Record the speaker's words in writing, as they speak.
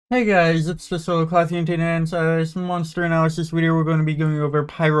Hey guys, it's the Solo Clathian, and in this monster analysis video we're going to be going over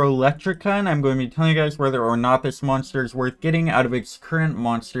Pyrolektrica, and I'm going to be telling you guys whether or not this monster is worth getting out of its current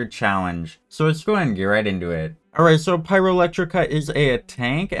monster challenge. So let's go ahead and get right into it. Alright, so Pyrolektrica is a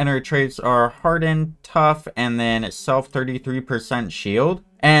tank, and her traits are Hardened, Tough, and then Self 33% Shield.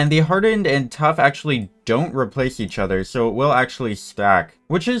 And the Hardened and Tough actually don't replace each other, so it will actually stack,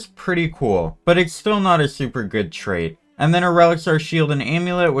 which is pretty cool, but it's still not a super good trait. And then her relics are Shield and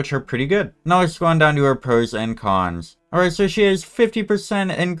Amulet, which are pretty good. Now let's go on down to her pros and cons. Alright, so she has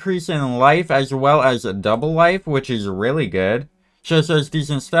 50% increase in life as well as a double life, which is really good. She also has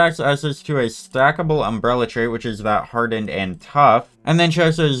decent stacks, access to a stackable umbrella trait, which is that Hardened and Tough. And then she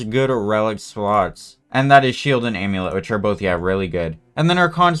also has good relic slots. And that is Shield and Amulet, which are both, really good. And then our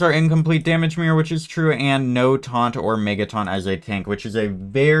cons are incomplete damage mirror, which is true, and no taunt or mega taunt as a tank, which is a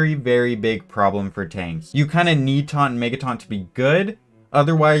very, very big problem for tanks. You kind of need taunt and mega taunt to be good,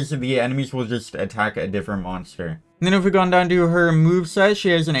 otherwise the enemies will just attack a different monster. And then if we go on down to her moveset, she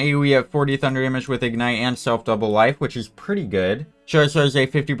has an AoE at 40 thunder damage with Ignite and self double life, which is pretty good. She also has a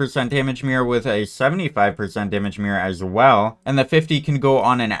 50% damage mirror with a 75% damage mirror as well. And the 50 can go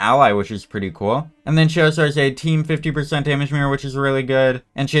on an ally, which is pretty cool. And then she also has a team 50% damage mirror, which is really good.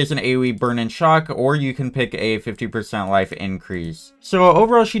 And she has an AoE burn and shock, or you can pick a 50% life increase. So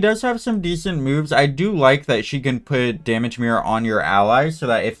overall, she does have some decent moves. I do like that she can put damage mirror on your allies, so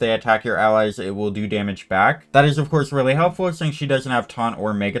that if they attack your allies, it will do damage back. That is, of course, really helpful since she doesn't have taunt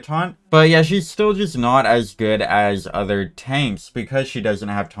or mega taunt. But yeah, she's still just not as good as other tanks because she doesn't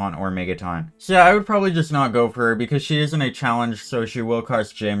have taunt or mega taunt. So yeah, I would probably just not go for her because she isn't a challenge, so she will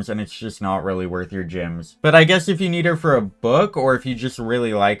cost gems and it's just not really worth your gems. But I guess if you need her for a book or if you just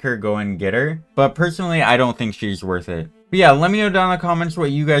really like her, go and get her. But personally, I don't think she's worth it. But yeah, let me know down in the comments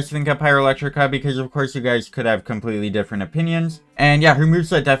what you guys think of Pyrolektrica, because of course you guys could have completely different opinions. And yeah, her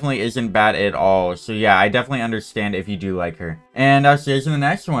moveset definitely isn't bad at all. So yeah, I definitely understand if you do like her. And I'll see you guys in the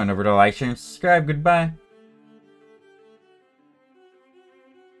next one. Over to like, share, and subscribe. Goodbye.